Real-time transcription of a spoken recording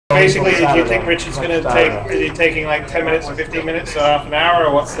basically, do you think Richard's going to take? Is he taking like 10 minutes or 15 minutes or half an hour,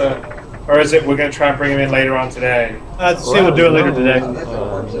 or what's the? Or is it we're going to try and bring him in later on today? See, we'll do it later today.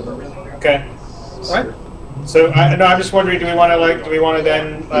 Okay. All right. So I'm just wondering, do we want to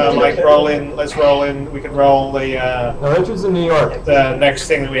then roll in? Let's roll in. We can roll the. No, Richard's in New York. The next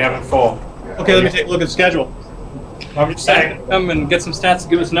thing that we have at 4. Okay, let me take a look at the schedule. I'm just saying. Come and get some stats and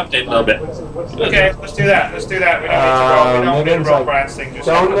give us an update a little bit. Okay, let's do that. Let's do that. We don't need to roll. We don't need to roll Brian's thing. Just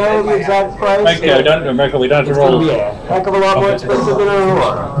don't know the exact price. Okay, we don't have to roll. Yeah, heck of a lot more expensive than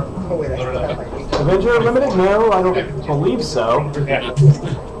Aurora. Avenger Unlimited? No, I don't believe so. Yeah.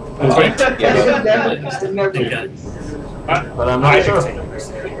 But I'm not sure.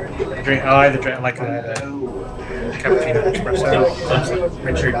 I'll either drink like a cappuccino espresso.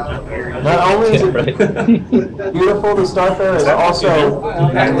 Richard. Not only is it beautiful, the Starfarer is also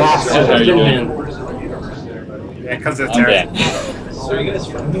massive. Yeah, because it's there. So you guys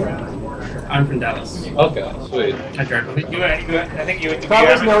from here? I'm from Dallas. Okay, sweet. I think you.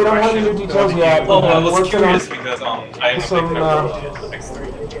 Thomas, no, we don't have any new details yet. Oh, I was working curious on because I have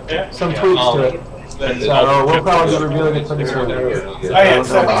some tweaks to it. So we'll probably be revealing it pretty soon. Oh yeah,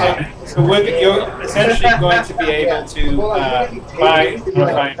 so you're essentially going to be able to try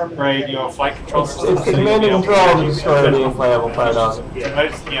and upgrade your flight control system. It's the command and control to destroy the inflatable Python.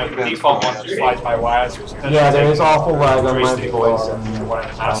 The default one just flies by wires. Yeah, there is awful lag on my voice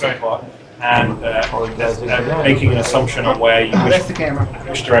and making an assumption on where you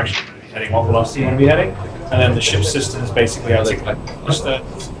which direction you're heading, what velocity you want to be heading, and then the ship system is basically just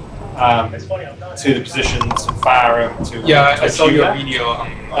to the positions and fire them to. Yeah, I saw your video.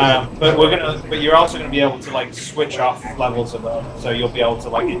 But you're also going to be able to like switch off levels of them, so you'll be able to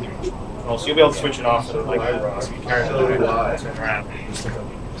like in your control, so you'll be able to switch it off and like so you carry it around.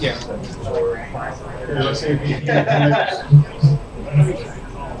 Yeah.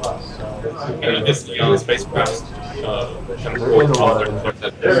 Spacecraft.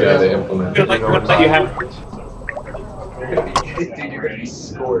 They implement. You have. Dude, you're gonna be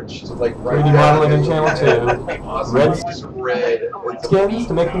scorched. Like 3D modeling in channel 2. Red skins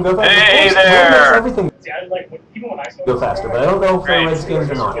to make them go faster. Hey makes there! everything go faster, but I don't know if they're red skins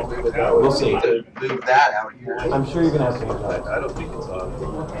or not. We'll see. Move that out here. I'm sure you're gonna have to do that. I don't think it's on.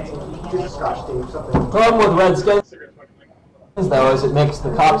 The problem with red skins, though, is it makes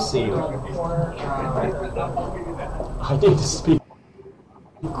the cops see you. I need to speak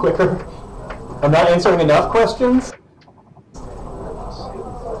quicker. I'm not answering enough questions.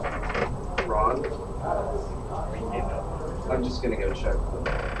 Ron? I'm just gonna go check.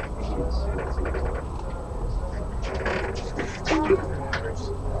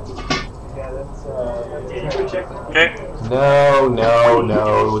 Okay.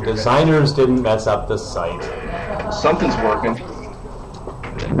 No. Designers didn't mess up the site. Something's working.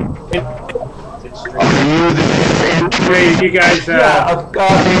 You guys.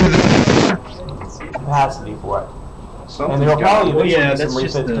 Capacity for it. Something's And there will probably be yeah, some that's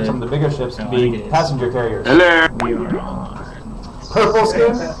just refits for some of the bigger ships to be passenger carriers. Hello. Purple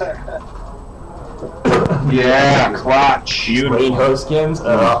skins? Yeah, clutch. Rainbow skins?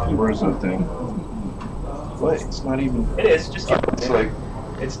 Where's that thing? What? It's not even. It is, just It's like.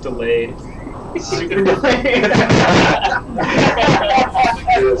 it's delayed. Super delayed.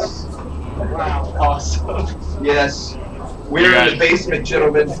 Yes. Wow, awesome. Yes. We're in the basement,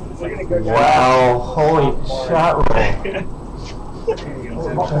 gentlemen. Wow, holy chat roll.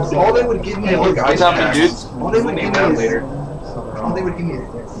 All they would give me is like ice packs. All they would give me is later. All they would give me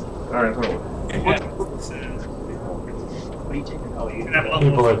is this. Alright, hold on.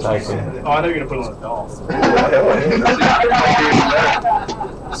 People are typing. Oh, I thought you were gonna put it on a doll.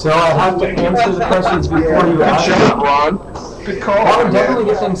 So I have to answer the questions before you ask Shut them. up, Ron. Good call. I would definitely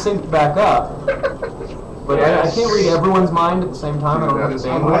get things synced back up. But I can't read everyone's mind at the same time. I don't have the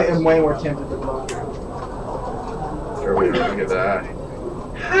bandwidth. I'm way more tempted to block. Sure, we look at that.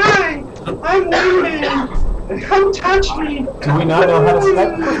 Hi! I'm Wayman! Come touch me! Do we not know how to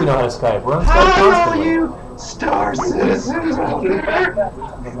Skype? Of course we know how to Skype. We're on Skype How are constantly. you, star citizens out there?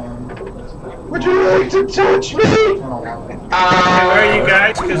 Would you like to touch me? Where are you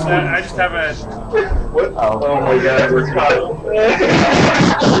guys? Because I just have a. What? Oh. Oh my god, we're caught.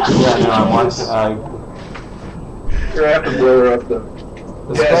 Yeah, no, I'm watching. You're gonna have to blow her up though.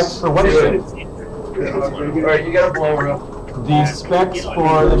 The specs for what ship? Alright, you gotta blow her up. The specs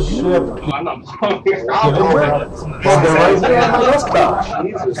for the ship. I'm not. Well, they're right there on my desktop.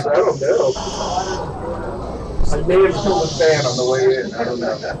 Jesus, I don't know. I may have killed a fan on the way in. I don't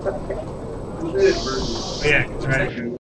know. Yeah, it's right.